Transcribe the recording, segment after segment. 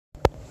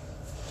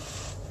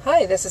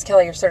Hi, this is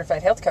Kelly, your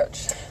certified health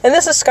coach. And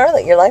this is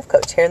Scarlett, your life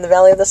coach here in the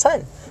Valley of the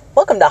Sun.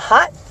 Welcome to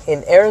Hot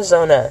in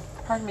Arizona.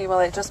 Pardon me while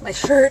I adjust my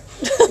shirt.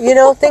 You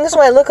know, things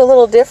might look a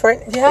little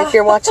different if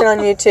you're watching on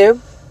YouTube.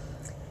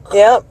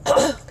 Yep.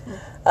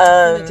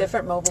 In a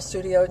different mobile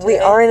studio today. We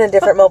are in a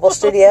different mobile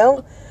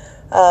studio.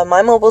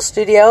 My mobile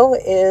studio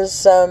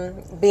is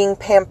being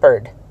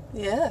pampered.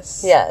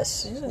 Yes.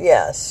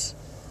 Yes.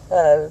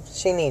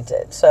 She needs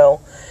it. So,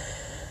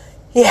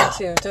 yeah.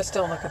 Too. Just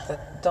don't look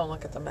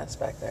at the mess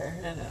back there.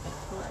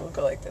 We'll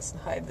go like this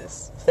and hide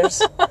this.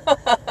 There's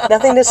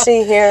nothing to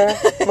see here.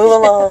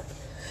 Move along.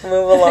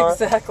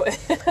 Exactly.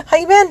 How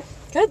you been?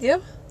 Good,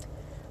 you?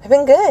 I've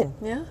been good.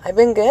 Yeah. I've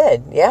been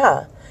good.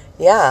 Yeah.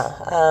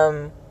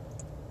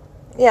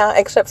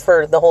 Except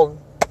for the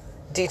whole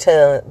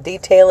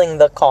detailing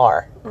the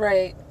car.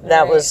 Right.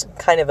 That was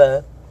kind of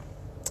a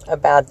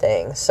bad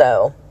thing.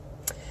 So,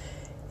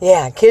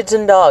 yeah, kids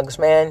and dogs,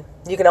 man.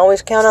 You can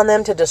always count on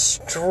them to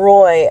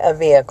destroy a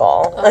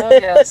vehicle. Oh,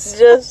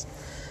 yes.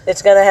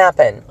 It's going to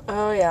happen.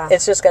 Oh, yeah.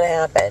 It's just going to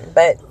happen.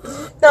 But,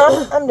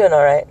 no, I'm doing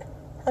all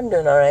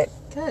right.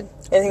 Good.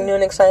 Anything new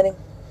and exciting?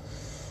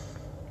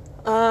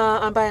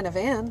 I'm buying a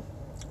van.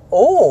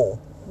 Oh.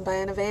 I'm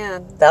buying a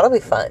van. That'll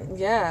be fun.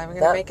 Yeah, we're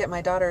going to make it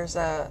my daughter's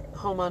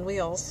home on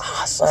wheels.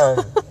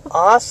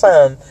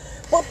 Awesome.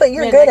 Well, but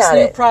you're good at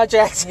it.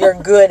 Project. You're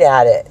good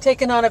at it.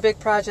 Taking on a big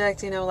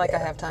project, like I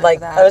have time like,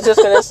 for that. I was just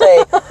going to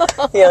say,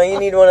 you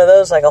need one of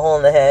those like a hole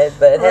in the head,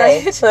 but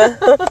right. Hey.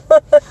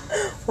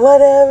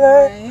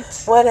 Whatever.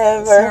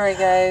 Sorry,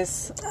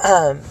 guys.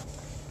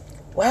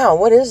 Wow,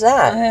 what is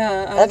that?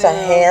 Yeah, That's a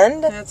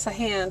hand? That's a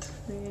hand.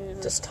 Yeah.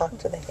 Just talk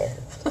to the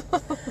hand.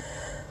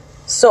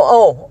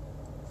 So,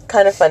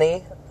 kind of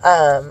funny.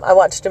 I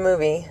watched a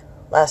movie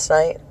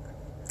night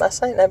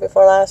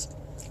before last.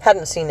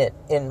 Hadn't seen it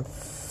in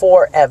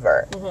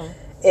forever. Mm-hmm.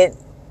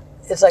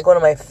 It's like one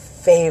of my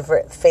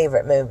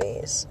favorite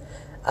movies,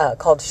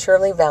 called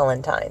Shirley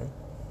Valentine.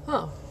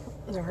 Oh,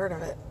 never heard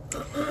of it.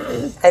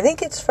 I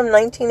think it's from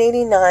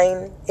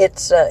 1989.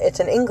 It's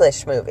an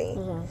English movie,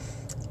 mm-hmm.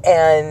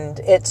 and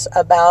it's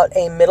about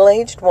a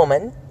middle-aged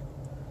woman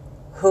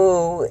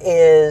who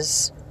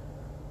is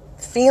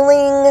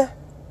feeling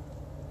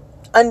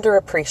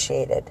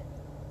underappreciated.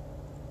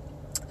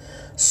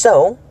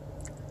 So,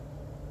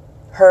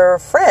 her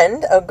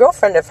friend, a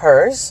girlfriend of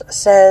hers,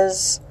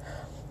 says,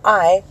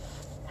 I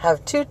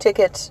have 2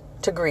 tickets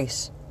to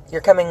Greece. You're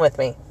coming with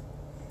me.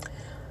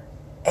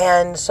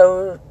 And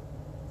so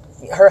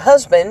her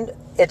husband,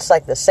 it's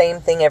like the same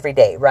thing every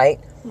day,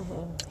 right?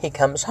 Mm-hmm. He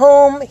comes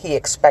home, he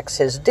expects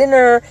his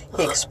dinner,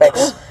 he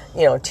expects,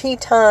 tea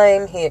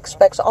time, he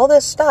expects all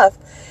this stuff.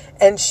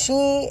 And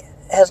she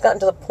has gotten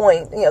to the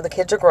point, the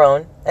kids are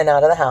grown and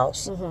out of the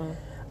house.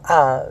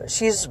 Mm-hmm.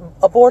 She's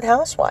a bored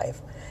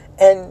housewife.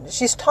 And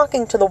she's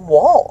talking to the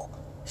wall.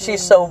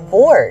 She's so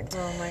bored.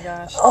 Oh, my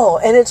gosh. Oh,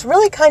 and it's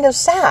really kind of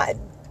sad.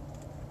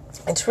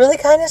 And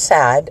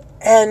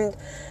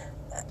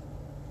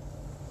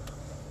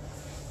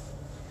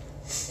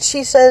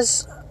she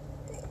says,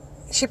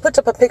 she puts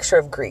up a picture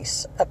of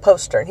Greece, a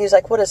poster. And he's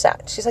like, what is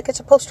that? She's like, it's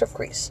a poster of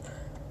Greece.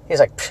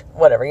 He's like,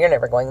 whatever, you're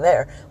never going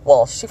there.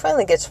 Well, she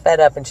finally gets fed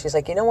up and she's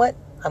like, you know what?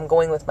 I'm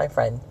going with my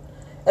friend.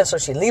 And so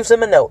she leaves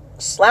him a note,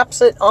 slaps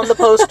it on the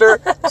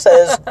poster,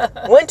 says,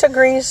 went to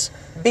Greece,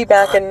 be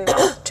back in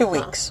 2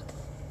 weeks.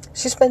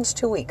 She spends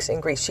 2 weeks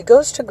in Greece. She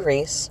goes to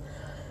Greece,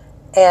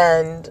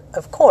 and,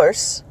 of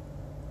course,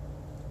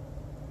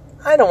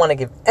 I don't want to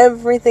give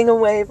everything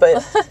away,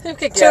 but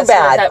too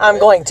bad, I'm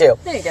going to. You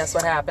can guess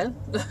what happened.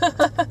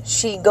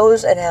 She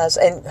goes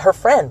and her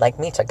friend,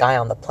 meets a guy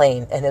on the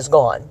plane and is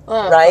gone,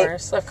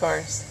 right? Of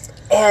course.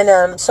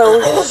 And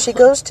so she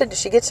gets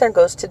there and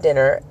goes to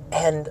dinner,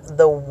 and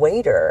the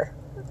waiter,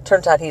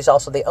 turns out he's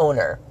also the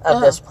owner of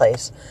this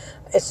place.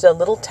 It's a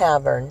little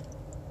tavern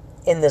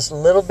in this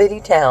little bitty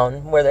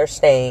town where they're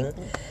staying,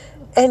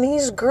 and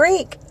he's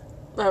Greek.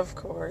 Of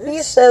course.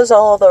 He says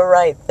all the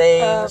right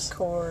things. Of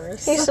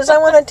course. He says, I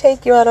want to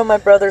take you out on my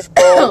brother's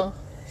boat.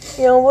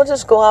 We'll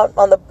just go out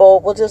on the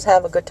boat. We'll just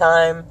have a good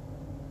time.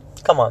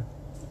 Come on.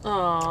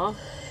 Aww.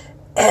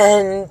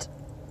 And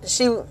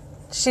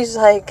she's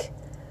like,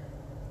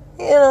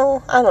 I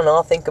don't know,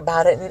 I'll think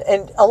about it.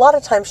 And a lot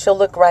of times she'll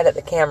look right at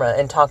the camera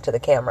and talk to the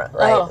camera,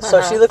 right? Oh,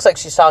 So she looks like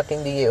she's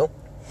talking to you.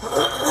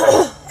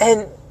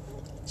 And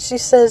she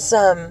says,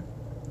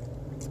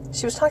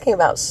 she was talking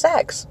about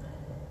sex.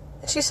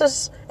 She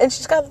says, and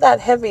she's got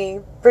that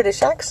heavy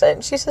British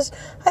accent. She says,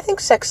 I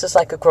think sex is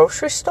like a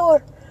grocery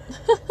store.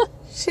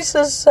 She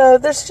says,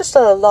 there's just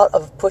a lot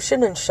of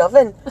pushing and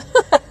shoving.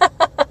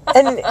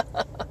 And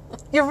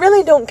you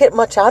really don't get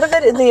much out of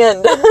it in the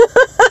end.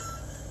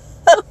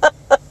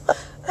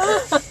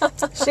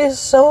 She's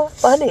so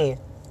funny.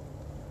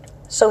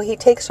 So he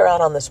takes her out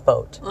on this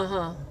boat.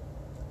 Uh-huh.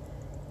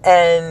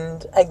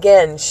 And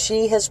again,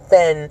 she has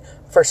been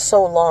for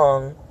so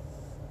long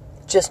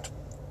just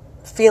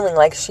feeling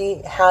like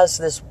she has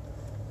this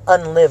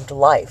unlived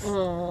life.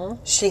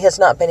 Mm-hmm. She has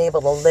not been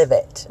able to live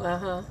it.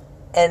 Uh-huh.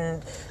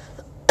 And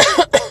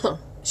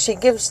she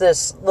gives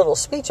this little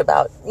speech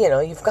about,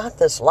 you've got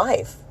this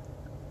life.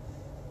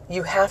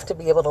 You have to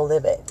be able to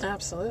live it.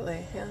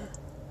 Absolutely, yeah.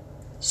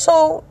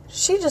 So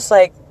she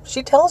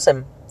she tells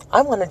him,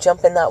 I want to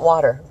jump in that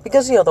water.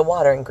 Because, the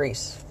water in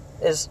Greece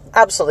is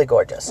absolutely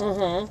gorgeous.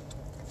 Mm-hmm.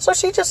 So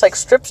she just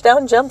strips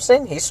down, jumps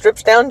in. He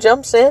strips down,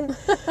 jumps in.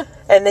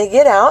 And they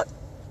get out.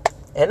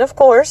 And of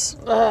course,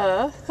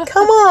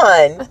 come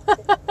on.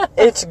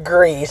 It's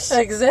Greece.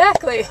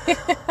 Exactly.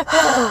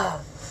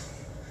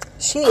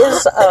 She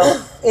is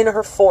in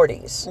her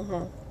 40s.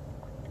 Mm-hmm.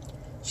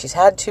 She's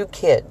had 2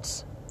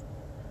 kids.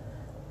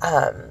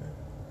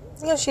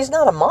 She's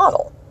not a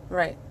model.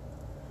 Right.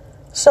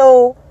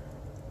 So,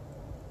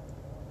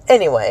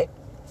 anyway,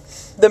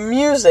 the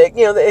music,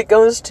 it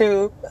goes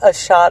to a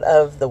shot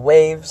of the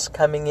waves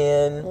coming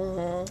in,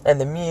 mm-hmm. and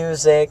the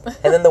music,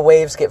 and then the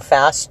waves get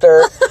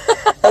faster,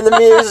 and the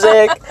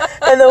music,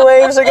 and the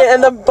waves again,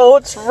 and the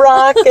boat's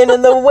rocking,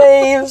 and the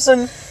waves,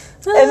 and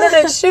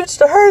then it shoots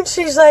to her, and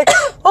she's like,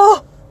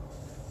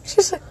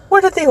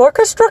 where did the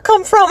orchestra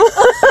come from?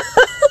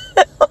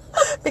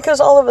 Because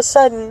all of a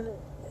sudden,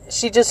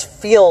 she just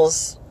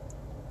feels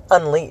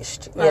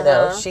unleashed,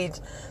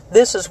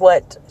 this is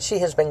what she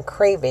has been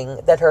craving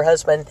that her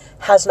husband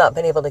has not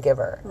been able to give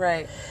her.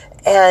 Right.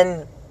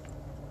 And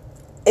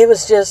it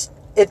was just,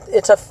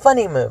 it's a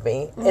funny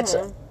movie.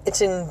 Mm-hmm.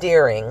 It's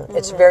endearing. Mm-hmm.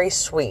 It's very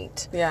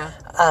sweet. Yeah.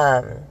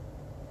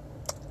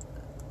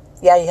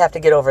 Yeah, you have to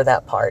get over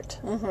that part.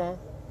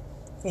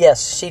 Mm-hmm.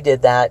 Yes, she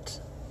did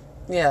that.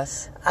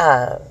 Yes.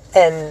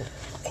 And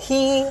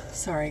he...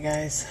 Sorry,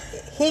 guys.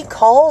 He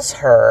calls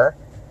her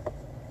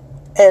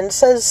and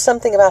says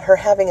something about her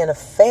having an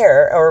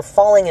affair or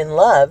falling in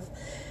love.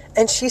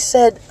 And she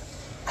said,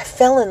 I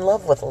fell in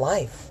love with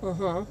life.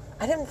 Mm-hmm.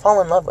 I didn't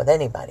fall in love with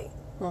anybody.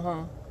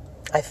 Mm-hmm.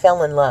 I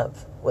fell in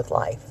love with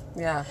life.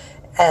 Yeah.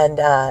 And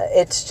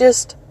it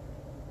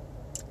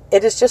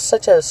is just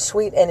such a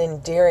sweet and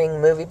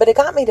endearing movie. But it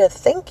got me to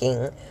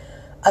thinking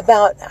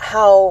about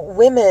how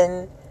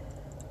women,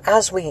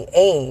 as we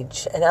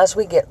age and as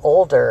we get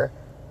older,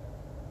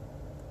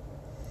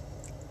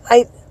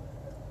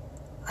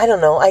 I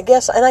don't know, I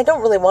guess, and I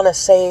don't really want to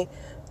say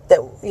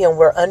that,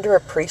 we're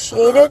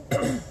underappreciated,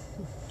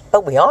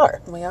 but we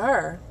are. We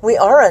are. We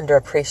are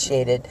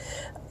underappreciated.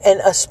 And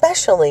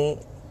especially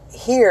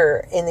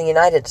here in the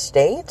United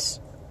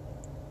States,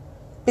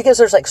 because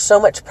there's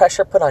so much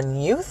pressure put on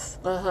youth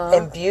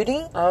and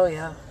beauty. Oh,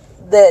 yeah.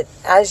 That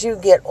as you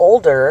get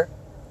older,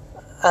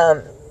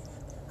 I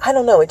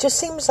don't know, it just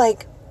seems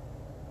like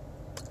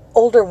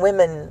older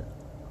women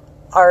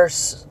are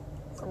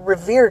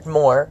revered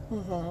more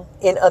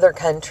in other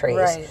countries.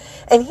 Right.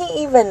 And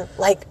he even,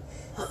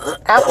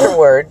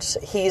 afterwards,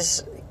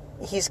 he's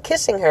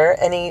kissing her,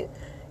 and he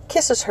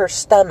kisses her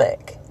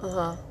stomach.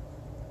 Uh-huh.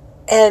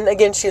 And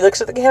again, she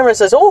looks at the camera and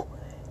says, oh,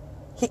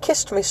 he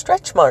kissed me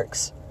stretch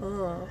marks.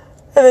 Mm.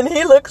 And then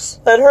he looks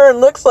at her and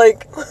looks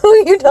like, who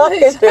are you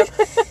talking to?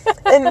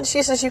 And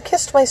she says, you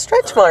kissed my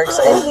stretch marks.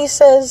 And he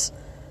says,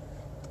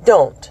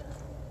 don't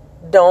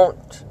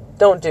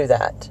do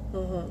that.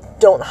 Mm-hmm.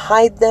 Don't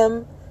hide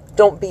them.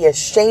 Don't be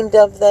ashamed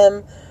of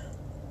them.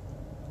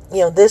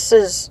 This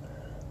is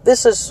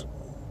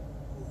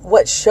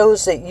what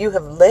shows that you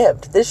have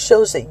lived. This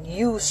shows that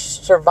you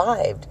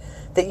survived,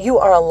 that you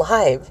are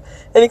alive.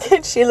 And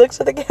again, she looks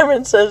at the camera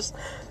and says,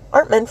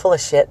 aren't men full of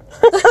shit?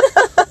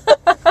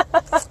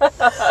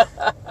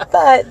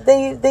 But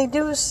they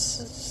do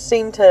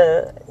seem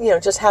to,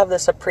 just have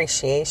this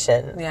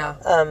appreciation. Yeah.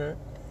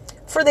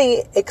 For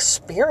the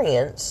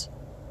experience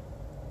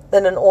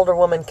that an older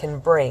woman can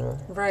bring.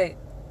 Right.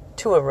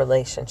 To a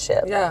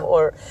relationship. Yeah.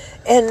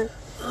 And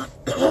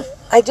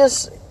I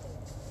just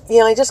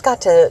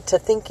got to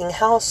thinking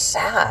how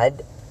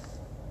sad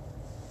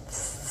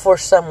for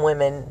some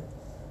women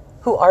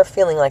who are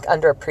feeling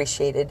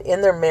underappreciated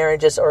in their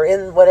marriages or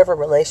in whatever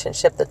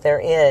relationship that they're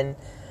in,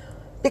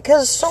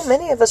 because so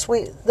many of us,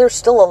 there's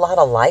still a lot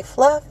of life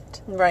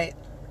left. Right.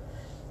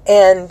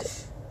 And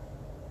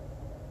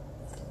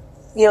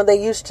they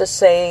used to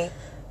say,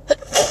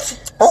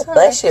 oh, sorry,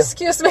 bless you.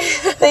 Excuse me.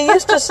 They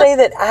used to say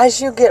that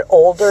as you get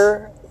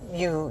older,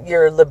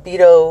 your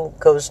libido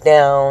goes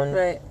down.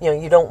 Right.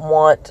 You don't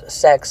want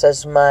sex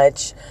as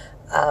much.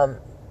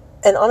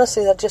 And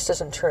honestly, that just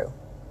isn't true.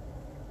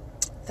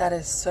 That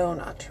is so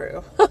not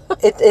true.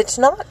 It's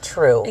not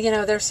true.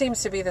 There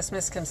seems to be this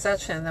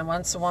misconception that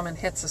once a woman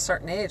hits a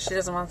certain age, she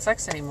doesn't want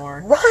sex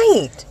anymore.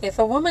 Right. If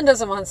a woman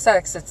doesn't want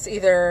sex, it's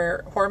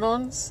either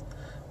hormones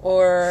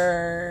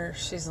or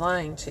she's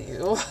lying to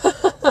you.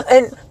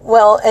 And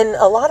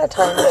a lot of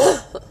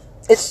times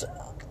it's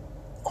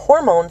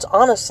hormones,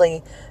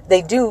 honestly,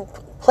 they do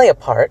play a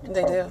part.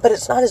 They do. But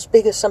it's not as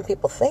big as some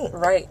people think.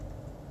 Right.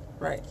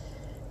 Right.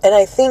 And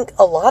I think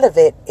a lot of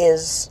it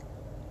is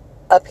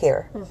up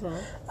here. Mm-hmm.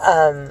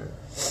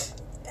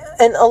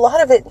 And a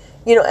lot of it,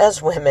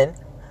 as women,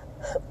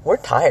 we're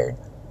tired.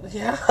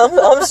 Yeah.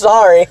 I'm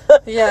sorry.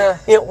 Yeah.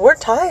 We're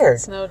tired.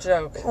 It's no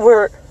joke.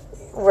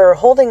 We're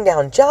holding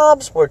down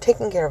jobs. We're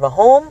taking care of a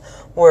home.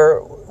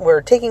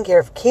 We're taking care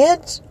of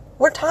kids.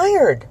 We're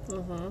tired.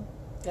 Mm-hmm.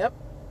 Yep.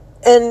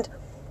 And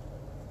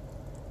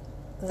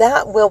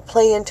that will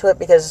play into it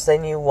because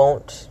then you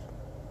won't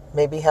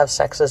maybe have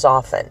sex as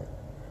often.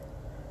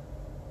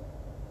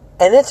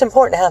 And it's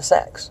important to have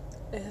sex.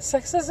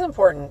 Sex is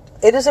important.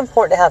 It is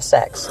important to have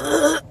sex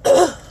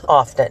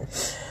often.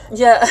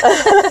 Yeah,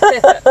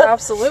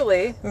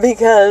 absolutely.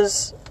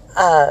 Because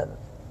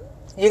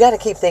you got to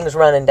keep things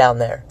running down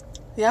there.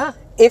 Yeah.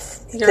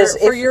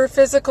 For your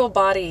physical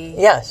body.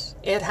 Yes.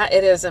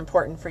 It is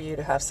important for you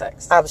to have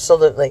sex.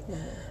 Absolutely.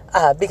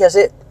 Because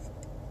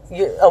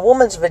a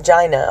woman's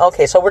vagina.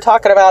 Okay, so we're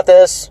talking about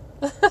this.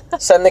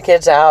 Send the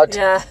kids out.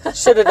 Yeah.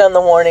 Should have done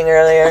the warning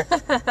earlier.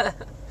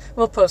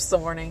 We'll post the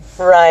warning.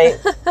 Right.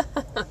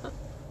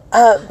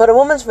 But a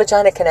woman's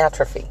vagina can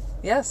atrophy.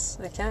 Yes,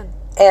 it can.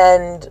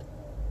 And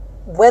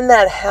when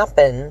that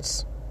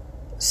happens,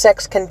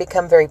 sex can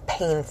become very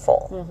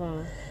painful.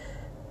 Mm-hmm.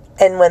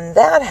 And when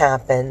that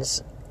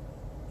happens,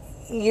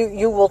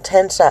 you will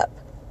tense up,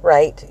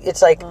 right?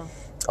 It's like,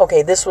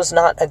 okay, this was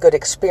not a good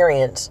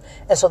experience.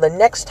 And so the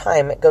next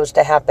time it goes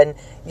to happen,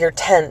 you're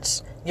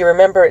tense. You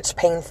remember it's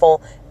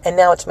painful, and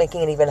now it's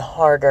making it even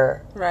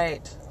harder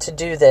to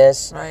do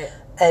this. Right.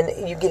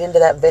 And you get into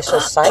that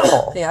vicious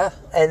cycle. Yeah.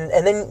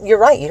 And then you're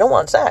right, you don't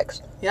want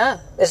sex. Yeah.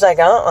 It's like,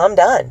 oh, I'm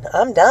done.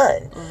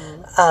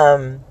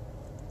 Mm-hmm.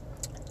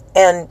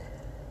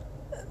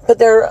 But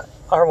there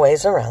are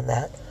ways around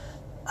that.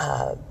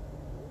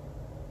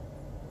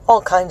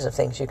 All kinds of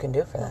things you can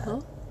do for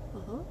that.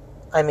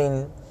 I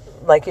mean,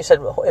 like you said,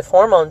 if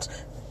hormones,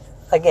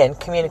 again,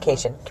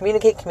 communication.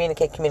 Communicate.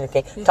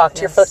 Talk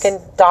to your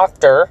fucking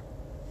doctor.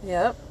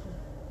 Yep.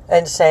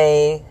 And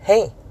say,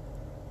 hey,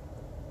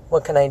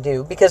 what can I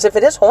do? Because if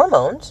it is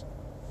hormones,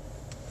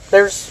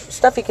 there's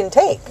stuff you can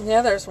take.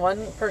 Yeah, there's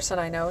one person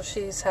I know,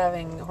 she's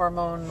having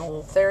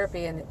hormonal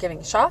therapy and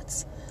giving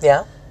shots.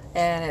 Yeah.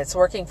 And it's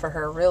working for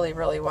her really,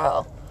 really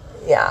well.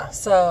 Yeah.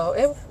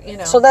 So,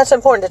 So that's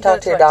important to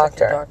talk to your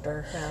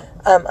doctor.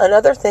 Yeah.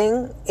 Another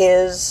thing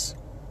is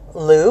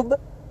lube.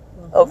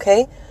 Mm-hmm.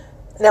 Okay.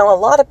 Now, a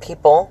lot of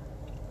people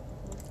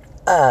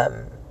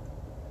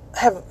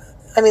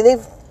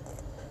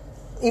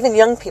even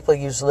young people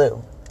use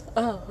lube.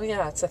 Oh,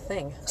 yeah, it's a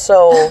thing.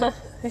 So,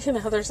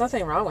 there's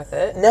nothing wrong with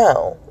it.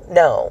 No.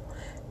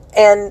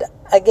 And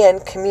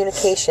again,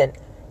 communication.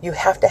 You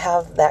have to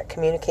have that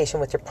communication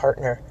with your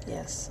partner.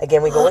 Yes.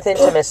 Again, we go with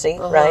intimacy,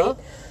 right? Yep.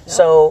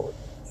 So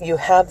you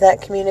have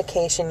that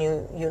communication.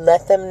 You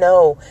let them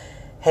know,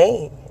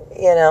 hey,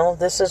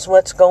 this is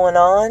what's going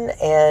on,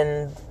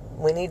 and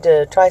we need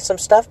to try some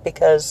stuff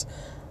because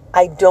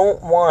I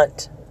don't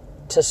want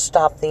to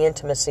stop the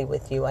intimacy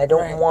with you. I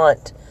don't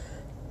want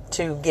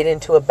to get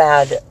into a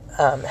bad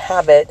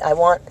habit. I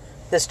want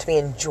this to be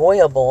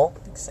enjoyable.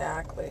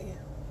 Exactly.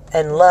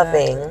 And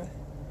loving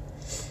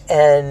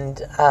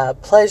and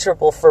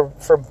pleasurable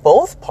for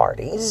both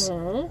parties.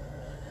 Mm-hmm.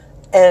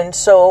 And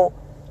so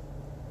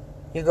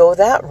you go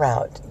that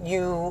route.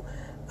 You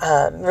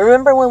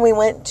remember when we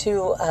went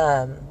to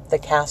the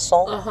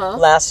castle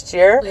last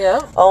year?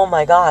 Yeah. Oh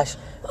my gosh.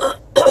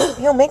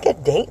 Make a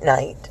date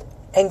night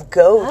and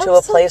go to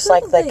a place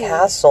like the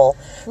castle.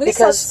 We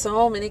saw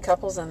so many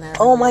couples in there.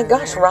 Oh my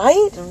gosh,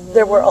 right? Mm-hmm.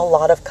 There were a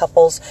lot of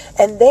couples,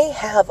 and they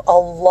have a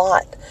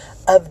lot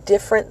of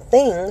different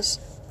things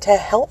to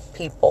help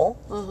people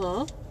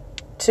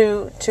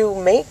to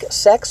make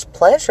sex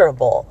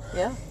pleasurable.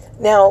 Yeah.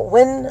 Now,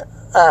 when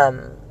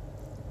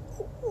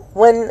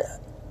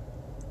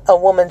a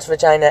woman's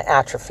vagina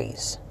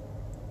atrophies,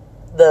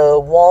 the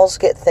walls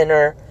get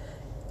thinner.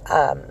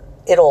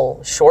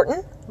 It'll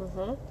shorten.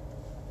 Mm-hmm.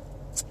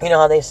 You know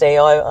how they say,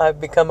 oh, I've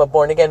become a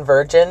born-again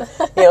virgin,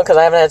 because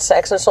I haven't had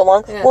sex in so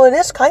long? Yeah. Well, it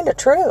is kind of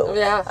true.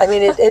 Yeah. I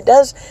mean, it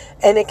does,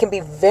 and it can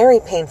be very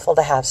painful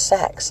to have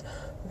sex.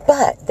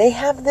 But they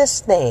have this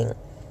thing.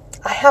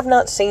 I have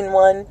not seen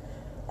one.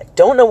 I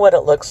don't know what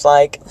it looks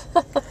like.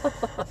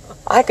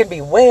 I could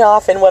be way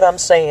off in what I'm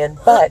saying,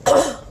 but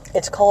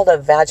it's called a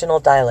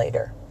vaginal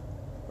dilator.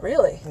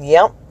 Really?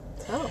 Yep.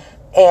 Oh.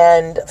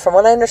 And from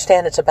what I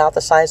understand, it's about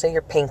the size of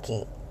your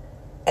pinky.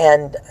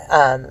 And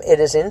it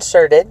is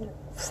inserted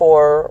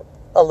for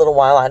a little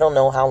while. I don't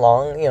know how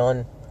long,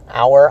 an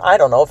hour. I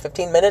don't know,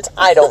 15 minutes.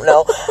 I don't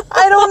know.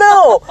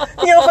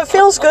 If it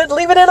feels good,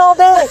 leave it in all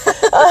day.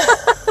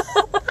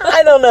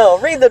 I don't know.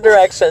 Read the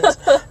directions.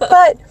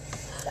 But,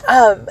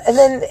 and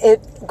then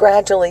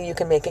gradually you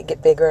can make it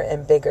get bigger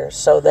and bigger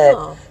so that,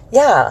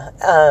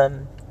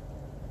 and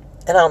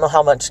I don't know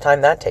how much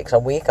time that takes, a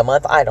week, a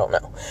month, I don't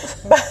know.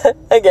 But,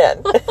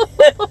 again,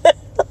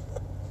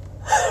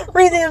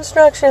 read the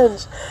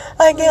instructions.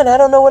 Again, I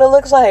don't know what it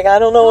looks like. I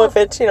don't know if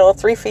it's,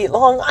 3 feet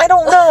long. I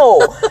don't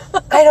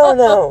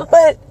know.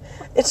 But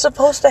it's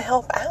supposed to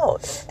help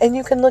out. And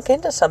you can look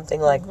into something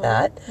like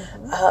that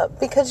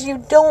because you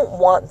don't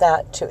want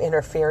that to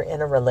interfere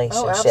in a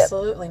relationship. Oh,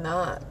 absolutely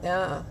not.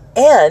 Yeah.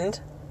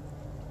 And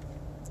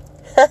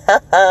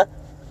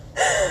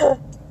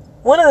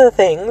one of the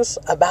things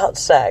about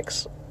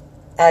sex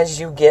as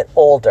you get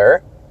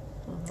older,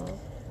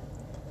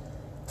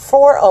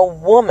 for a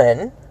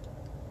woman,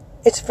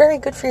 it's very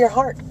good for your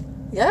heart.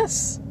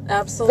 Yes,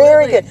 Absolutely.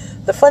 Very good.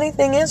 The funny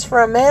thing is,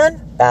 for a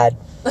man, bad.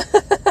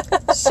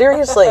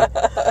 Seriously.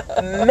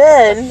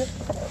 Men,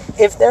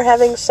 if they're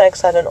having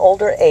sex at an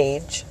older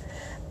age,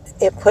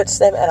 it puts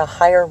them at a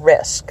higher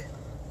risk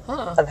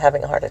of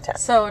having a heart attack.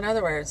 So, in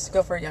other words,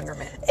 go for a younger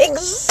man.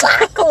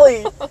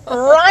 Exactly.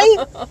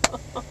 Right?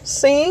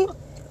 See?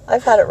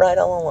 I've had it right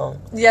all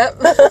along. Yep.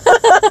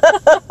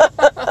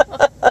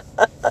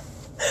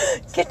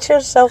 Get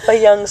yourself a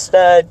young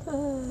stud.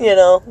 You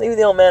know, leave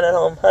the old man at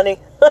home, honey.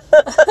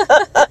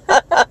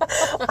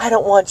 I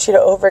don't want you to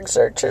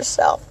overexert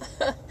yourself.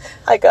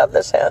 I got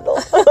this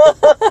handled.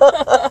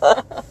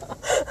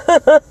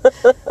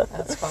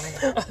 That's funny.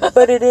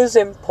 But it is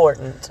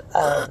important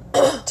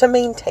to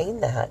maintain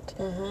that.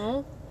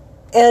 Mm-hmm.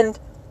 And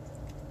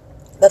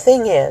the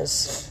thing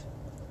is,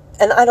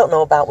 and I don't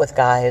know about with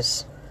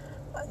guys,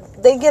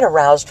 they get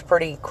aroused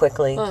pretty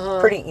quickly,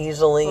 pretty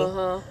easily.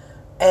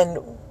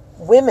 And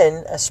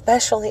women,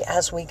 especially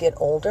as we get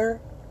older,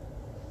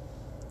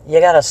 you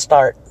gotta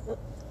start.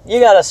 You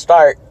gotta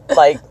start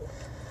like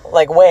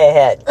way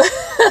ahead.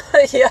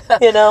 Yeah.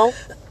 You know?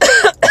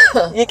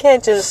 You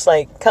can't just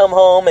like come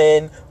home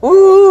and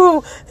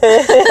woo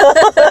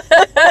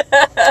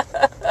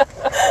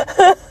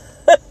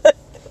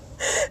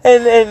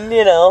and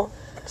you know,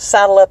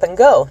 saddle up and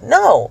go.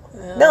 No,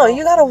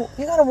 you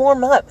gotta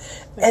warm up.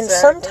 Exactly. And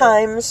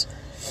sometimes,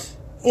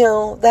 you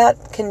know,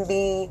 that can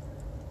be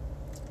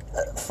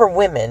for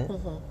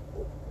women.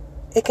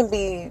 It can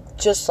be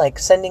just like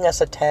sending us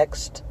a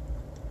text.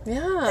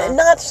 Yeah. And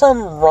not some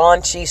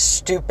raunchy,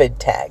 stupid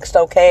text,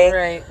 okay?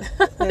 Right.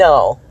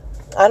 No.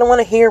 I don't want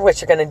to hear what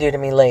you're going to do to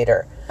me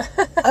later.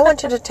 I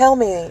want you to tell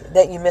me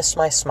that you missed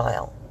my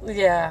smile.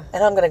 Yeah.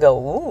 And I'm going to go,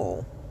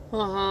 ooh.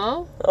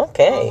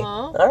 Okay.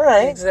 All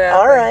right. Exactly.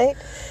 All right.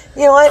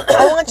 You know, I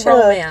want you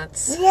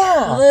romance. to...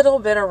 Yeah. A little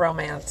bit of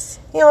romance.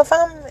 You know, if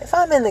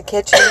I'm in the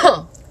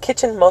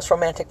kitchen, most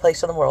romantic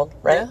place in the world,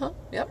 right?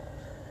 Yep.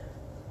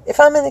 If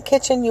I'm in the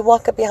kitchen, you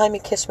walk up behind me,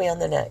 kiss me on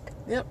the neck.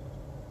 Yep.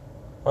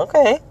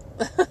 Okay.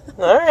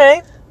 All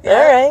right. Yeah.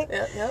 All right.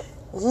 Yep.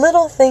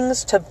 Little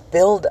things to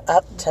build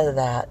up to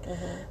that.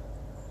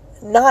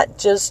 Not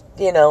just,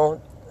 you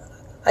know,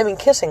 I mean,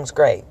 kissing's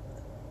great.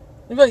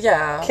 Well,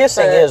 yeah.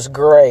 Kissing is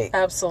great.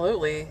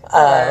 Absolutely.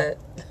 But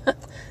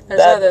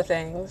there's other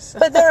things.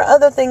 But there are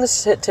other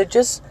things to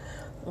just,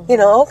 you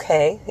know,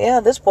 okay, yeah,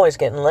 this boy's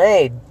getting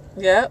laid.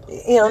 Yeah.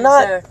 You know,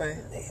 exactly.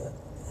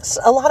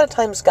 A lot of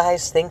times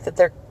guys think that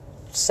they're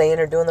saying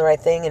or doing the right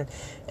thing, and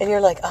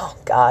you're like, oh,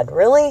 God,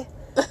 really?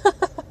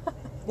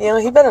 You know,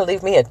 he better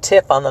leave me a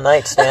tip on the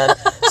nightstand.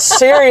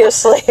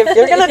 Seriously, if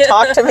you're going to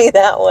talk to me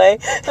that way,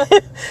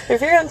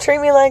 if you're going to treat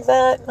me like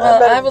that,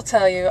 well, I will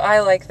tell you,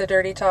 I like the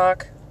dirty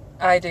talk.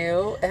 I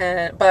do,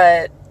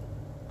 but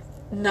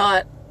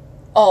not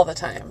all the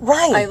time.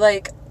 Right. I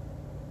like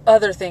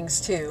other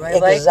things too. I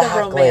like the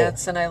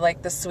romance, and I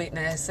like the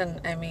sweetness, and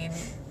I mean,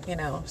 you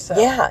know, so.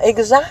 Yeah,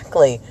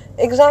 exactly.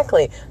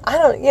 I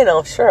don't, you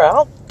know, sure,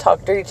 I'll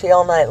talk dirty to you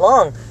all night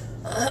long,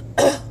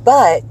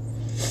 but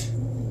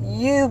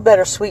you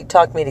better sweet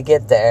talk me to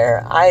get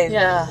there. And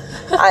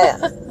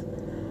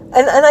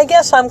I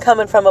guess I'm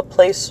coming from a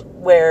place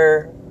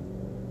where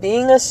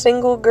being a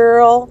single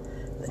girl,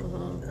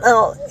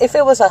 now, if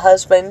it was a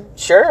husband,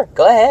 sure,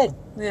 go ahead.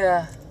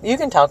 Yeah. You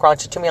can talk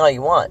raunchy to me all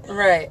you want.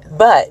 Right.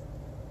 But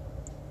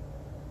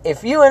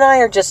if you and I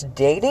are just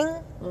dating,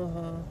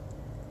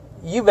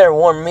 you better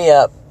warm me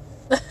up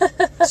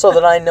so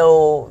that I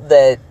know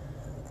that,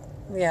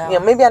 you know,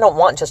 maybe I don't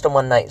want just a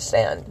one-night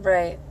stand.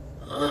 Right.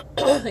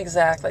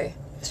 Exactly.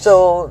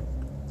 So,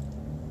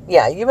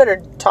 yeah, you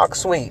better talk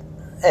sweet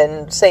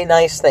and say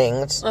nice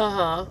things.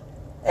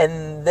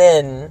 And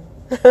then...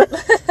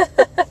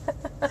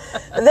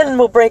 and then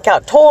we'll break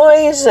out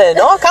toys and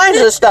all kinds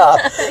of stuff.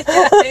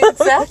 Yeah,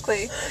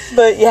 exactly.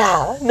 But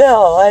yeah,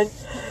 no.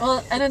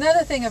 Well, and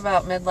another thing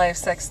about midlife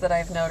sex that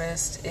I've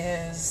noticed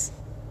is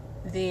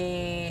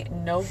the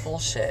no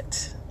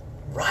bullshit.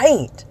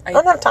 Right. I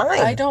don't have time.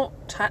 I don't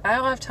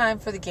have time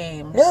for the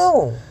games.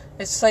 No.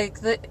 It's like,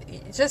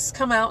 just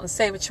come out and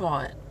say what you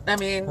want. I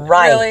mean,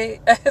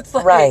 really? It's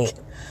like... Right.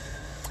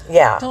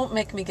 Yeah. Don't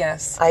make me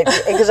guess.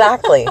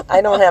 Exactly.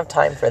 I don't have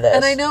time for this.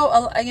 And I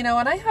know, you know,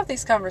 and I have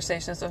these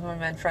conversations with my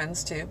men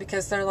friends too,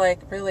 because they're like,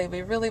 really,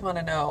 we really want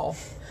to know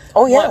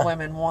what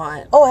women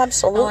want. Oh,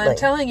 absolutely. Well, I'm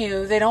telling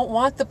you, they don't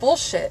want the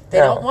bullshit. They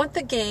don't want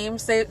the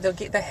games. They'll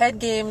get the head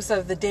games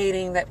of the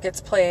dating that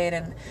gets played,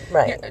 and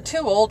you're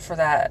too old for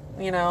that,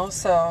 you know,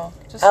 so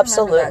just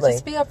remember that.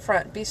 Just be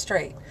upfront, be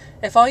straight.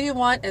 If all you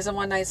want is a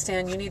one-night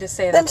stand, you need to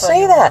say that. Then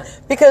say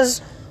that,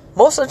 because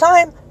most of the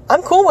time,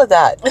 I'm cool with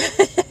that.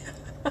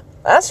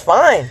 That's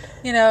fine.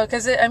 You know,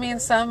 because, I mean,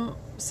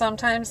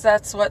 sometimes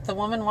that's what the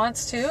woman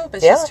wants too, but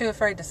she's too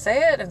afraid to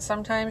say it, and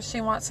sometimes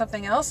she wants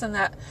something else, and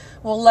that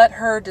will let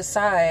her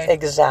decide.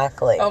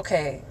 Exactly.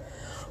 Okay,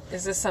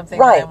 is this something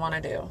that I want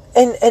to do?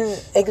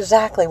 And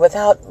exactly,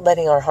 without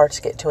letting our hearts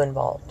get too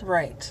involved.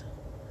 Right.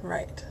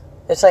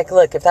 It's like,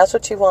 look, if that's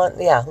what you want,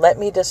 let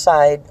me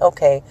decide,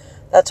 okay,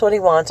 that's what he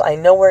wants. I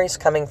know where he's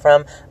coming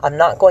from. I'm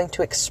not going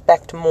to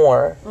expect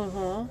more.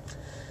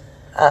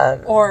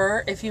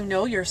 Or if you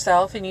know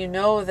yourself and you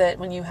know that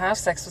when you have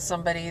sex with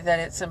somebody that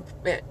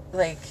it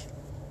like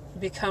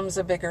becomes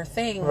a bigger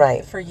thing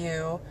for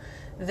you,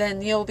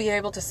 then you'll be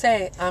able to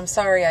say, I'm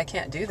sorry, I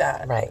can't do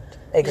that. Right.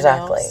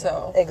 Exactly.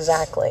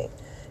 Exactly.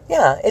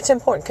 Yeah, it's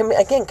important.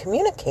 Again,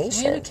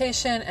 communication.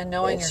 Communication and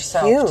knowing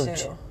yourself,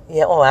 huge. Too.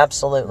 Yeah, oh,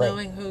 absolutely.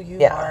 Knowing who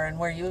you are and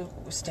where you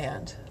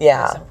stand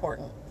is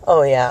important.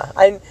 Oh, yeah.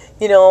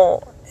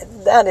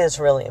 That is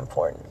really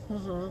important.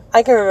 Mm-hmm.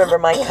 I can remember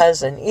my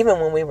cousin, even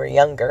when we were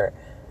younger,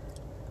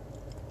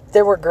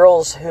 there were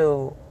girls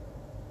who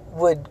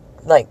would,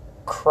 like,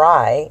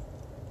 cry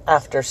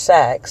after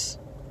sex,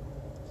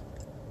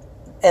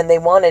 and they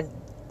wanted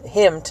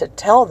him to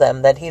tell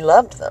them that he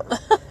loved them.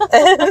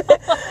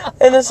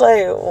 and it's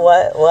like,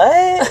 what?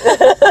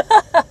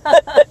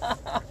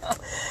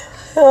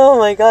 Oh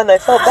my God, and I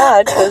felt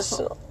bad because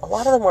a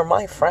lot of them were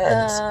my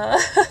friends.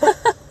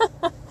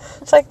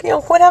 It's like,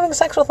 quit having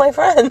sex with my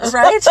friends.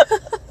 Right?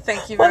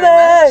 Thank you very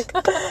much.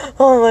 What the heck?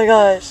 Oh my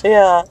gosh,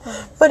 yeah.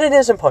 But it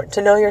is important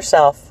to know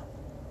yourself.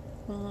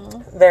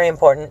 Mm-hmm. Very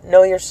important.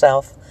 Know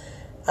yourself.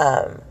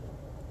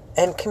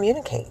 And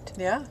communicate.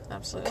 Yeah,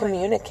 absolutely.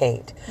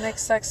 Communicate. It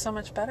makes sex so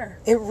much better.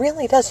 It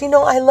really does.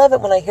 I love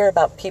it when I hear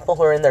about people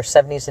who are in their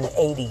 70s and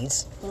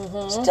 80s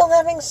still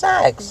having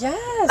sex.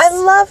 Yes. I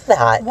love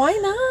that. Why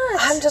not?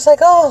 I'm just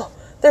like, oh,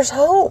 there's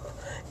hope.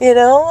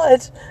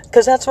 It's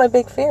because that's my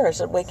big fear,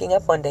 is waking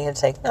up one day and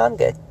saying, no, I'm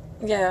good.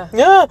 Yeah.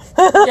 Yeah.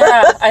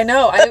 Yeah, I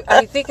know.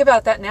 I think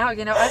about that now.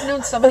 I've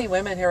known so many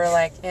women who are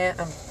like,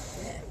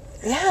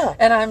 yeah.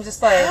 And I'm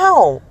just like,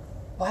 how?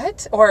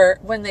 What? Or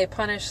when they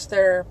punish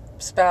their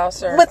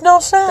spouse or with no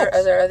sex.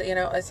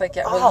 It's like,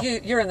 well,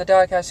 you're in the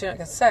doghouse, you don't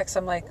get sex.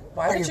 I'm like,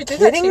 why would you do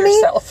that to me?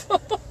 yourself?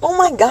 Oh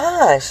my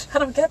gosh. I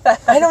don't get that.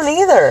 I don't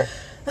either.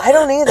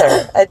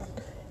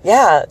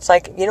 It's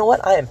like, you know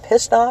what? I am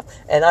pissed off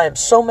and I am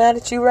so mad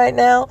at you right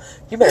now.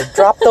 You better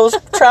drop those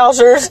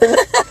trousers and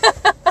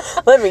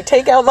let me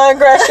take out my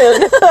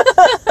aggression.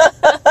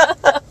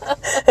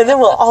 And then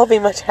we'll all be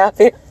much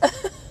happier.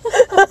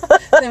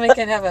 Then we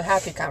can have a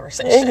happy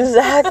conversation.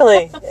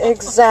 Exactly.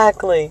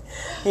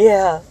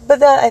 Yeah.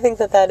 But I think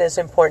that is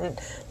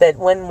important, that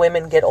when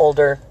women get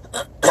older,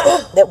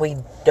 that we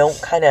don't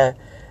kind of,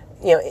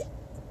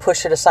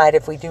 push it aside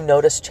if we do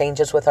notice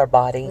changes with our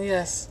body.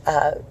 Yes.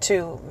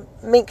 To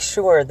make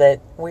sure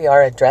that we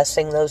are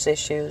addressing those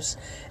issues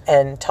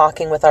and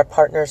talking with our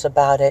partners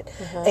about it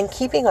and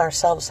keeping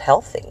ourselves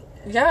healthy.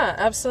 Yeah,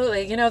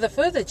 absolutely. The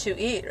food that you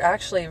eat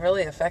actually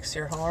really affects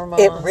your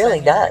hormones. It really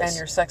does. And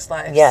your sex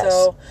life. Yes.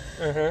 So,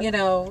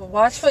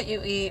 watch what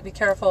you eat. Be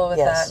careful with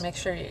that. Make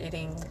sure you're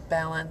eating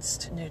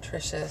balanced,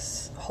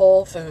 nutritious,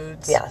 whole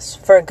foods. Yes.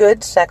 For a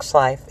good sex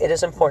life, it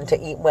is important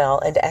to eat well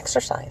and to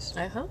exercise.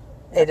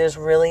 It is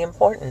really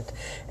important.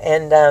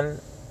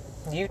 And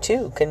you,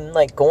 too, can,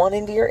 go on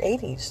into your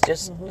 80s.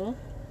 Just,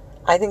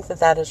 I think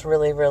that is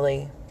really,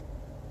 really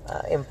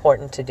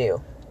important to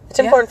do. It's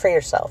important for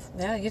yourself.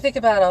 Yeah, you think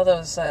about all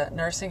those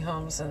nursing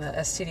homes and the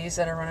STDs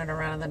that are running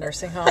around in the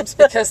nursing homes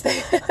because they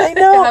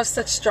have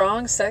such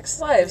strong sex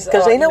lives.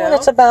 Because they know what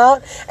it's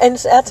about. And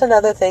that's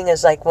another thing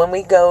is, when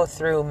we go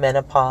through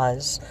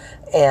menopause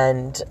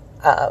and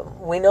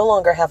we no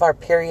longer have our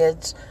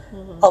periods,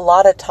 a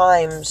lot of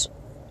times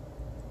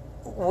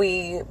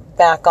we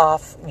back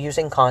off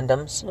using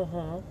condoms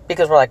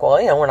because we're like, well,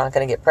 we're not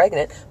going to get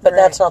pregnant. But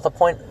that's not the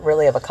point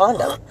really of a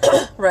condom.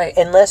 Right.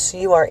 Unless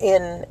you are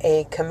in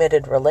a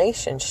committed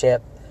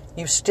relationship,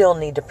 you still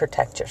need to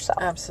protect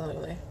yourself.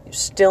 Absolutely. You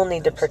still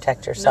need to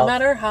protect yourself. No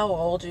matter how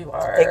old you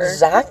are.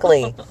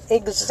 Exactly.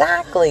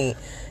 Exactly.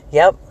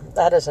 Yep.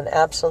 That is an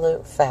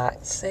absolute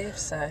fact. Safe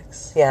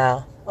sex.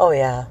 Yeah. Oh,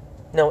 yeah.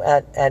 No,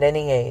 at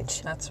any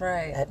age. That's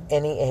right. At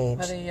any age.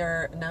 Whether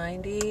you're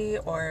 90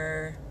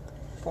 or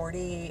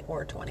 40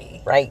 or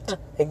 20. Right.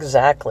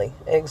 Exactly.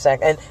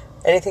 And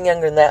anything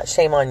younger than that,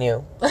 shame on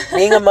you.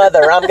 Being a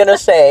mother, I'm going to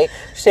say,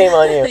 shame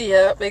on you.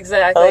 Yep,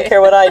 exactly. I don't care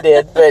what I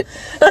did, but...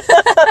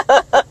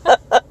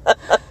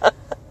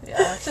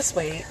 Yeah, just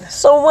wait.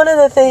 So one of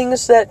the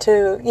things that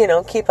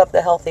to, keep up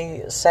the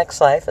healthy sex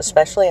life,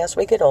 especially as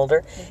we get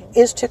older,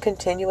 is to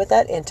continue with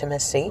that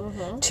intimacy,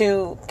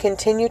 to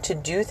continue to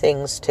do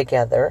things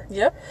together.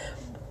 Yep.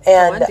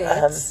 And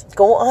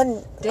go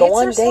on dates. Go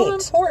on dates. Are so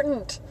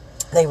important.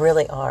 They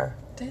really are.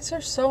 Dates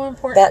are so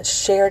important. That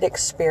shared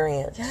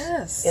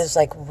experience is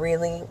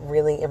really,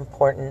 really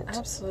important.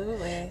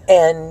 Absolutely.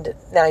 And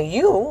now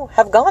you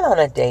have gone on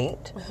a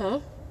date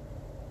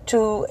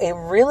to a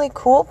really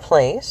cool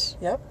place.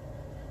 Yep.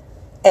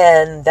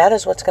 And that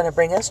is what's going to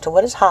bring us to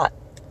what is hot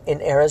in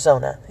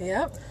Arizona.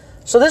 Yep.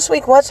 So this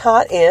week, what's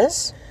hot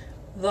is...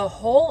 The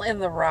Hole in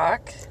the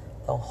Rock.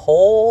 The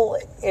Hole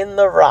in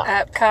the Rock.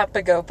 At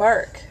Papago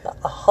Park.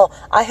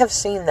 I have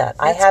seen that.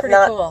 I have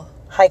not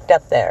hiked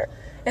up there.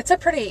 It's a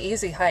pretty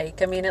easy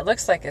hike. I mean, it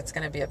looks like it's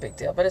going to be a big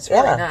deal, but it's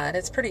really not.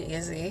 It's pretty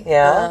easy.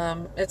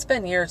 Yeah. It's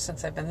been years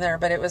since I've been there,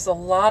 but it was a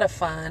lot of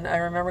fun. I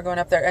remember going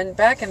up there. And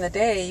back in the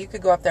day, you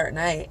could go up there at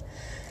night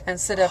and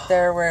sit up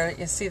there where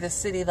you see the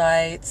city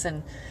lights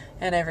and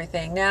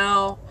everything.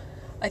 Now,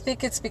 I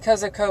think it's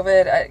because of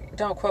COVID.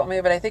 Don't quote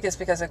me, but I think it's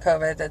because of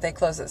COVID that they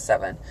close at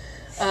 7.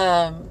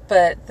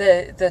 But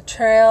the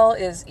trail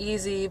is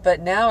easy,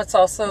 but now it's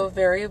also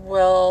very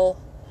well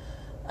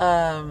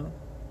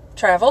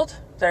traveled.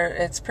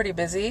 It's pretty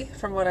busy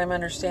from what I'm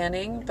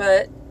understanding,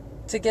 but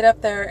to get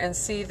up there and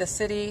see the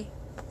city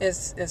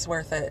is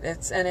worth it.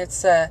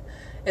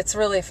 It's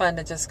really fun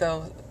to just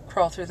go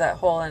crawl through that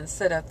hole and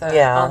sit at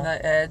on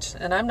the edge.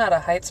 And I'm not a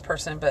heights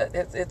person, but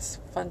it's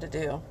fun to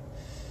do.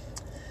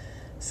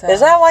 So.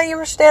 Is that why you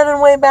were standing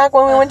way back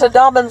when we went to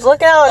Dobbins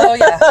Lookout? Oh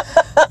yeah.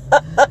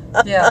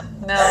 Yeah.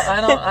 No, I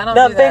don't.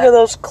 Not do big that. of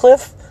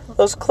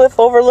those cliff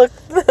overlook.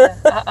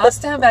 Yeah. I'll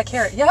stand back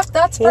here. Yep,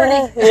 that's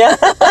Bernie. Yeah.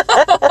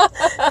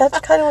 That's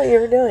kind of what you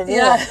were doing.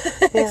 Yeah.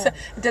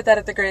 Did that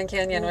at the Grand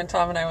Canyon when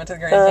Tom and I went to the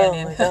Grand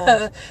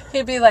Canyon.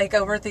 He'd be like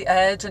over at the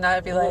edge, and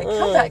I'd be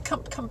like,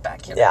 come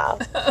back here. Yeah.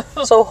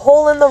 So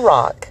Hole in the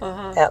Rock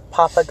at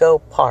Papago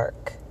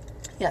Park.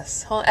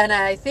 Yes, and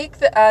I think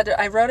that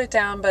I wrote it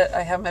down, but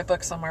I have my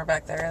book somewhere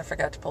back there. I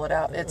forgot to pull it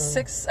out. It's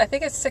I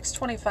think it's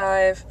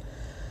 625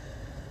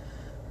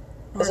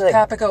 North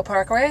Papago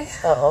Parkway.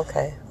 Oh,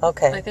 okay.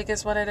 I think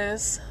is what it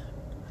is.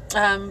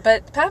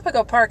 But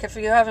Papago Park, if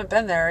you haven't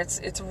been there,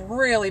 it's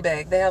really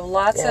big. They have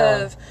lots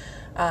of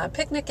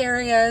picnic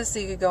areas, so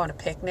you could go on a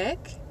picnic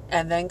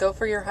and then go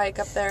for your hike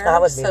up there.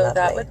 That would be lovely.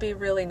 That would be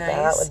really nice.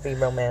 That would be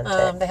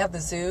romantic. They have the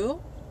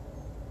zoo.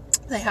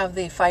 They have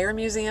the fire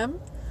museum.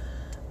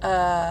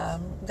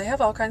 They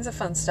have all kinds of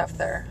fun stuff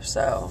there.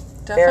 So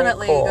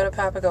definitely go to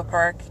Papago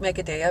Park, make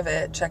a day of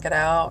it, check it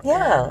out.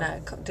 Yeah.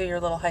 And do your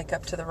little hike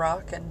up to the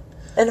rock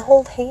and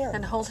hold hands.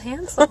 And hold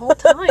hands the whole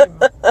time.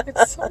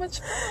 It's so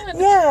much fun.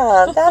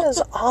 Yeah, that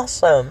is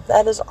awesome.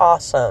 That is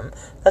awesome.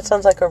 That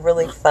sounds like a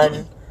really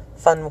fun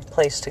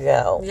place to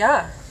go.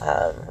 Yeah.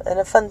 And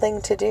a fun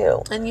thing to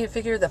do. And you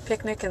figure the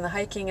picnic and the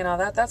hiking and all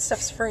that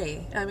stuff's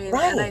free. I mean,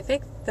 right. And I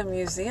think the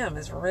museum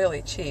is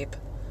really cheap.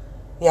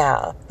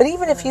 Yeah, but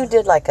even if you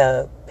did like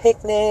a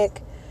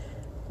picnic,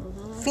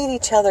 feed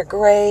each other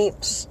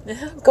grapes,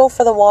 go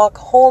for the walk,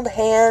 hold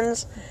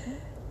hands,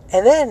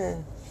 and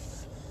then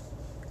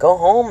go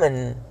home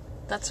and...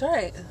 That's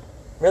right.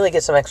 Really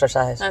get some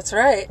exercise. That's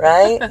right.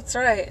 Right? That's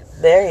right.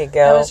 There you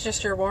go. That was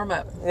just your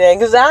warm-up. Yeah,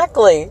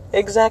 exactly.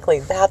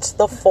 That's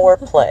the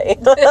foreplay.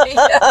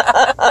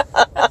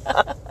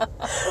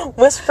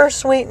 Whisper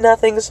sweet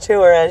nothings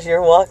to her as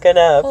you're walking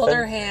up. Hold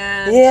her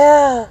hand.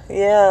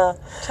 Yeah.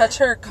 Touch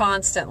her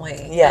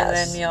constantly. Yes.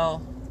 And then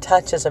you'll...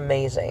 Touch is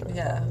amazing.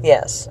 Yeah.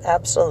 Yes,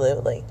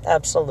 absolutely.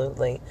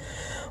 Absolutely.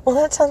 Well,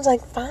 that sounds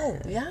like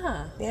fun.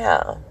 Yeah.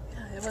 Yeah.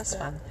 Yeah, it was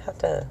fun. Have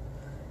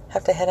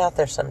to head out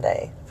there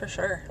someday. For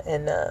sure.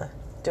 And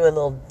do a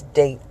little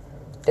date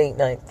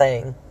night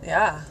thing.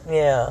 Yeah.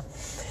 Yeah.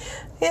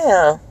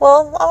 Yeah.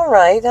 Well, all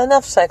right.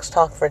 Enough sex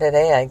talk for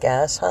today, I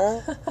guess,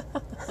 huh?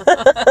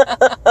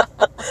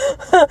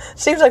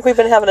 Seems like we've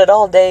been having it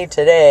all day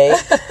today.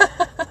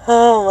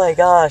 Oh my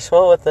gosh.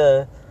 What with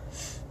the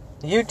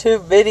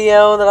YouTube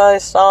video that I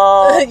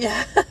saw?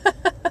 Yeah.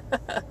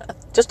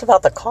 Just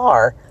about the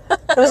car.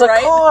 It was a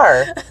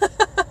car.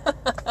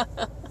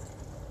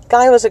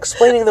 Guy was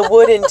explaining the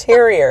wood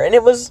interior, and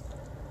it was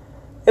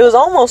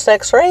almost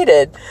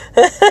X-rated.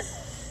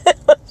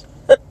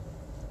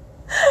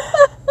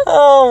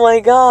 Oh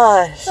my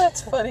gosh.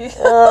 That's funny.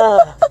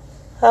 I'll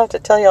have to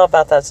tell you all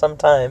about that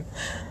sometime.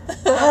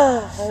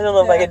 I don't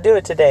know if I could do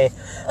it today.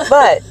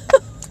 But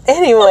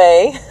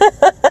anyway,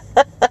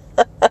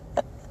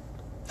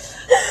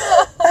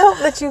 I hope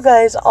that you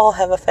guys all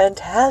have a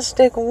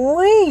fantastic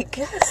week.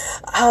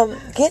 Yes.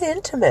 Get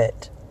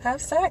intimate.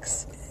 Have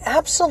sex.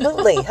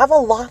 Absolutely. Have a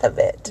lot of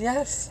it.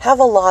 Yes. Have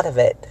a lot of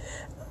it.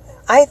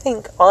 I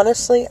think,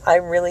 honestly, I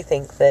really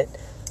think that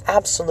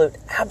absolute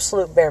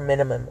bare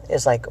minimum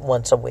is like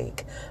once a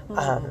week.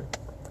 And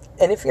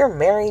if you're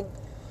married,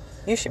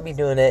 you should be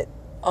doing it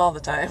all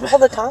the time. All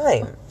the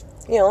time.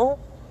 You know?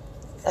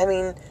 I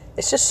mean,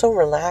 it's just so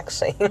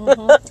relaxing.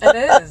 It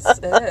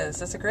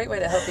is. It's a great way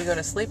to help you go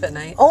to sleep at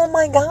night. Oh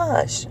my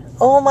gosh.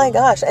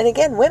 And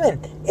again, women,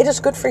 it is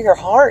good for your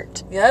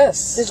heart.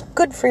 Yes. It's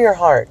good for your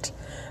heart.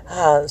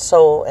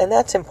 And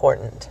that's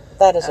important.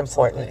 That is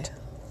important.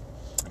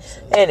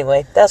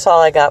 Anyway, that's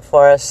all I got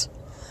for us.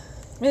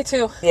 Me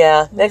too.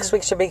 Yeah, next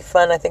week should be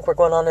fun. I think we're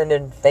going on an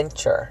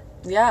adventure.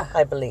 Yeah.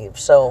 I believe.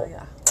 So,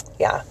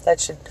 yeah,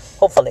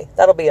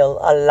 that'll be a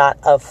lot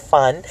of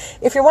fun.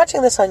 If you're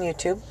watching this on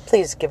YouTube,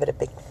 please give it a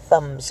big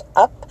thumbs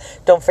up.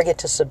 Don't forget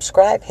to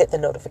subscribe, hit the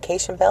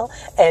notification bell,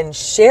 and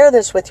share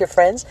this with your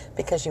friends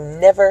because you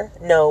never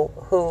know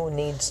who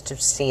needs to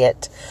see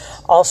it.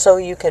 Also,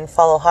 you can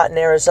follow Hot in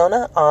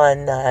Arizona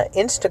on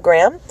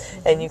Instagram,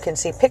 and you can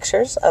see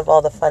pictures of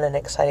all the fun and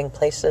exciting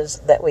places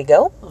that we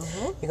go.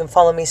 You can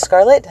follow me,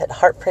 Scarlett, at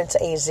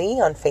HeartPrintsAZ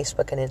on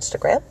Facebook and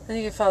Instagram. And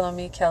you can follow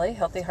me, Kelly,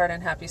 Healthy Heart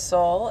and Happy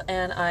Soul,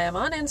 and I am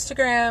on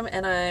Instagram,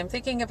 and I'm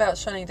thinking about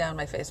shutting down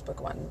my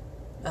Facebook one,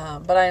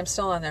 but I am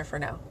still on there for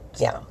now.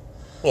 So.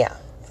 Yeah.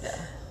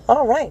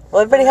 All right.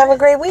 Well, everybody have a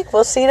great week.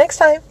 We'll see you next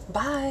time.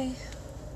 Bye.